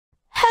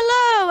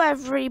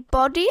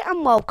everybody,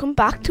 and welcome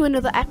back to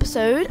another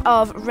episode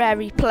of Rare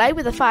Replay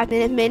with a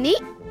 5-minute mini.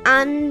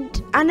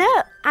 And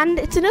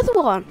it's another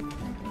one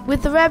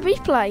with the Rare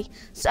Replay.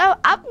 So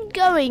I'm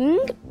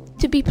going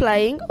to be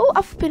playing. Oh,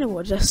 I've been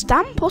awarded a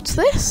stamp. What's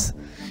this?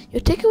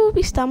 Your ticket will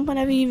be stamped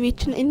whenever you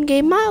reach an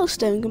in-game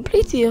milestone.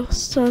 Complete your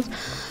so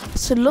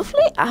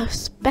lovely. A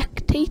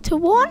spectator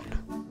one.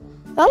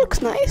 That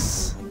looks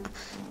nice.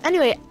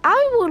 Anyway,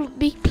 I will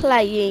be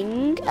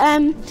playing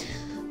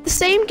the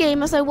same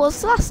game as I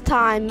was last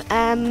time.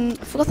 I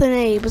forgot the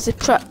name. Was it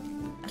Pro?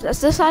 I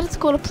decided to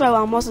call it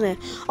Pro-Am, wasn't it?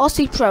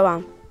 Aussie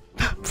Pro-Am.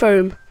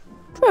 Prome.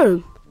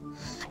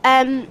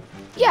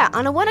 Yeah,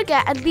 and I want to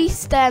get at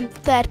least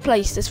third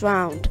place this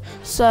round.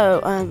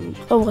 So,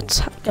 oh, what's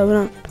going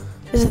on?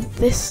 Is it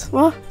this?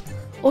 What?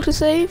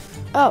 Autosave?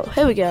 Oh,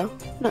 here we go.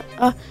 No,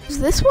 is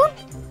it this one?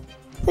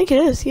 I think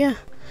it is, yeah.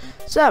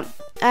 So,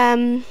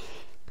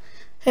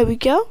 here we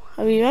go.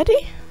 Are we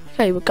ready?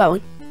 Okay, we're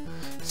going.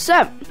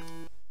 So,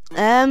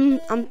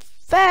 I'm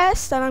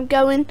first, and I'm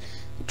going to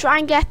try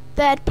and get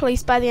third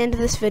place by the end of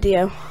this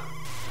video.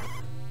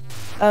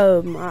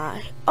 Oh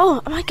my!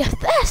 Oh, I might get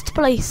first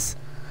place.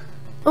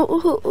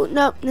 Oh,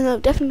 no,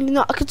 definitely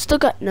not. I could still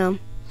get no.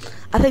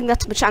 I think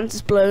that's my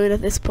chances blown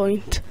at this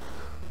point.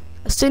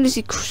 As soon as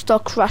you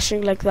start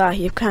crashing like that,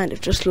 you've kind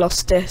of just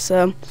lost it.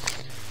 So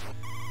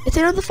it's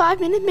another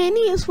 5-minute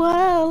mini as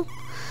well.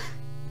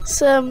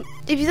 So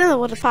if you don't know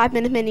what a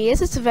 5-minute mini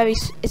is, it's a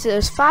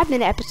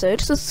 5-minute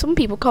episode. So some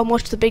people can't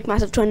watch the big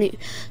massive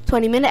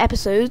 20-minute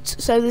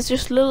episodes. So there's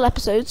just little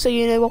episodes, so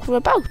you know what we're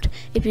about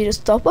if you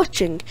just stop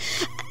watching.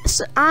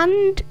 So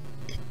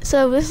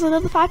this is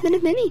another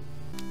 5-minute mini.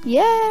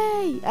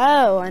 Yay!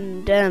 Oh,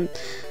 and when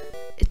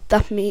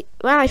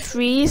I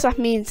freeze, that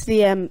means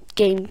the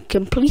game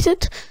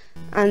completed,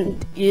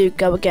 and you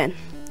go again.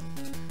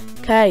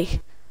 Okay.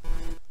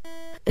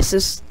 I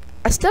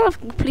still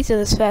haven't completed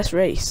this first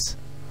race.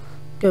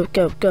 Go.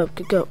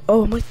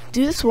 Oh, I might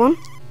do this one.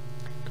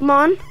 Come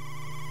on,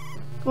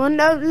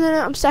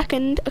 no, I'm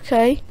second.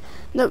 Okay.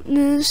 No,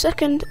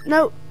 second.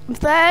 No, I'm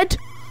third.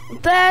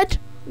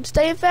 I'm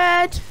staying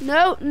third.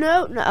 No.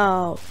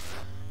 Oh.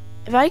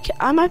 If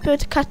I might be able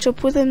to catch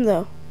up with him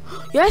though.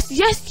 Yes,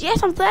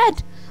 I'm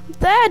third.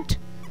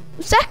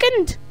 I'm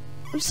second.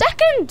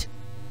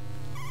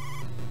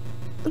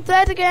 I'm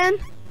third again.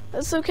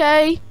 That's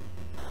okay.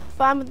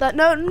 Fine with that.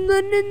 No.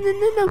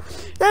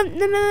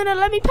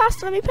 Let me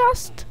pass.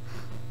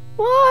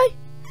 Why?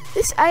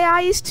 This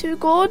AI is too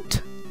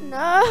good.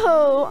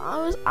 No, I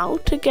was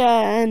out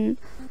again.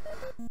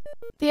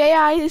 The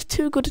AI is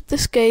too good at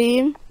this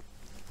game.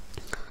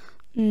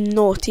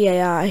 Naughty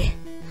AI.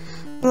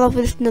 I'll have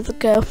it another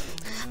go.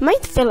 I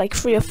might feel like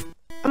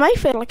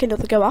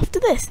another go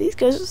after this. These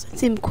goes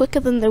seem quicker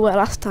than they were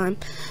last time.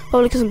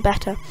 Probably because I'm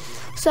better.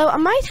 So I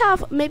might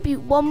have maybe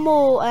one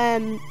more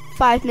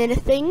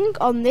 5-minute thing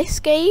on this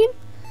game,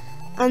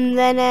 and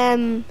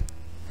then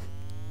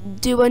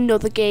do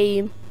another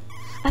game.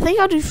 I think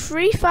I'll do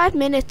 5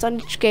 minutes on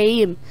each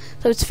game,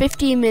 so it's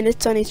 15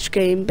 minutes on each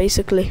game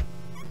basically.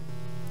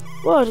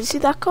 Whoa, did you see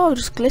that car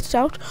just glitched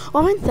out? Oh,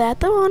 I'm in third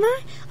though, aren't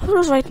I? I thought I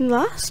was right in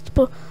last,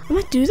 but I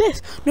might do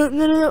this. No,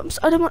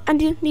 I don't want,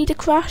 and you need to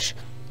crash.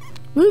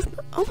 Move.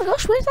 Oh my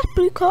gosh, where's that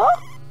blue car?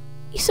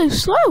 He's so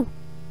slow.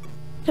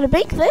 Gonna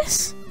make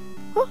this.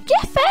 Oh,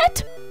 yeah,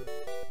 third.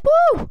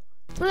 Woo!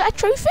 Do I get a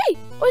trophy?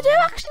 Oh, I do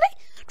actually.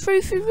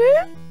 Trophy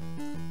room.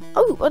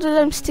 Oh, what are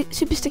them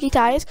super sticky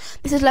tires?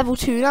 This is level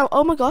 2 now.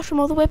 Oh my gosh, I'm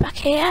all the way back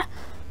here.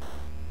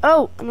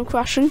 Oh, and I'm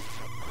crashing.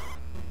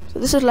 So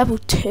this is level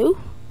 2.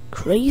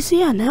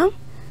 Crazy, I know.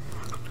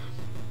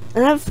 I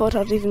never thought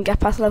I'd even get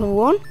past level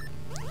 1.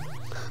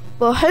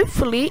 But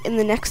hopefully in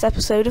the next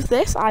episode of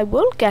this, I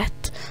will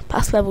get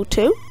past level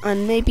 2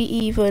 and maybe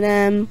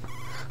even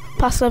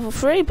past level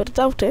 3, but I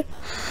doubt it.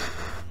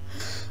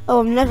 Oh,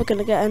 I'm never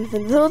gonna get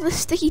anything. There's all this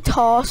sticky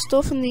tar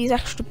stuff and these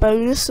extra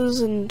bonuses,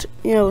 and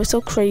you know, it's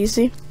all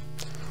crazy.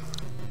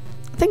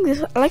 I think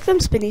I like them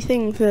spinny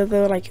things. They're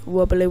like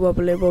wobbly. Go,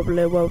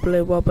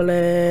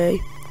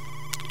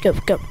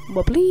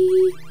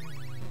 wobbly.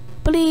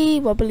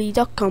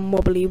 Wobbly.com,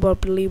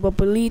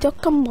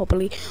 wobbly.com,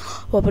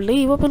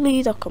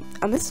 wobbly.com.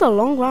 And this is a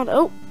long round.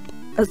 Oh,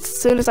 as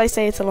soon as I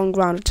say it's a long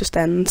round, it just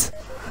ends.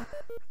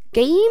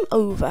 Game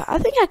over. I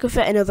think I could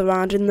fit another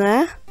round in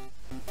there.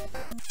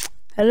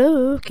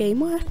 Hello, game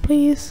work,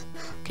 please.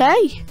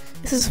 Okay,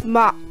 this is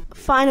my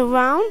final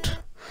round.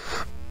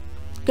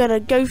 Gonna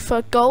go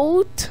for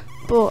gold,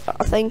 but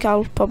I think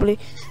I'll probably.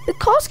 The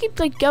cars keep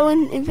like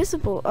going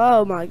invisible.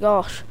 Oh my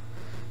gosh.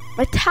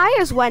 My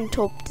tyres went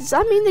up. Does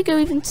that mean they go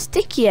even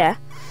stickier?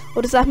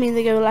 Or does that mean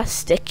they go less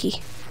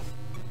sticky?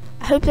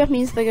 I hope that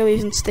means they go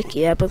even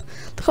stickier, but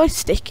they're quite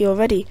sticky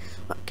already.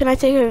 Can I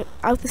take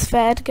out this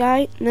third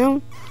guy?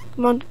 No?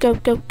 Come on, go.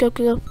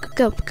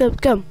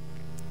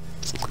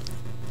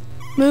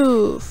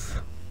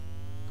 Move.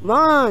 Come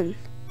on.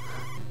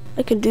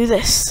 I can do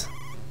this.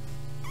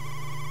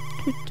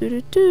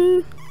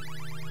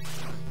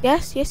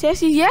 Yes.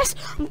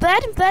 I'm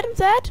third.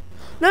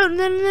 No.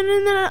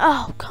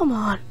 Oh, come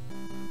on.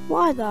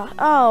 Why that?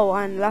 Oh,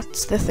 and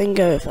that's the thing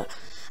over.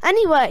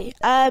 Anyway,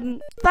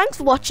 thanks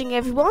for watching,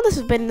 everyone. This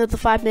has been another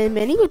 5-minute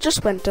mini. We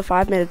just went to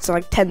 5 minutes and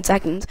like 10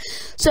 seconds.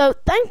 So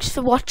thanks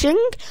for watching.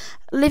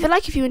 Leave a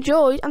like if you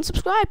enjoyed and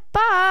subscribe.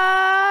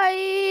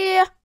 Bye.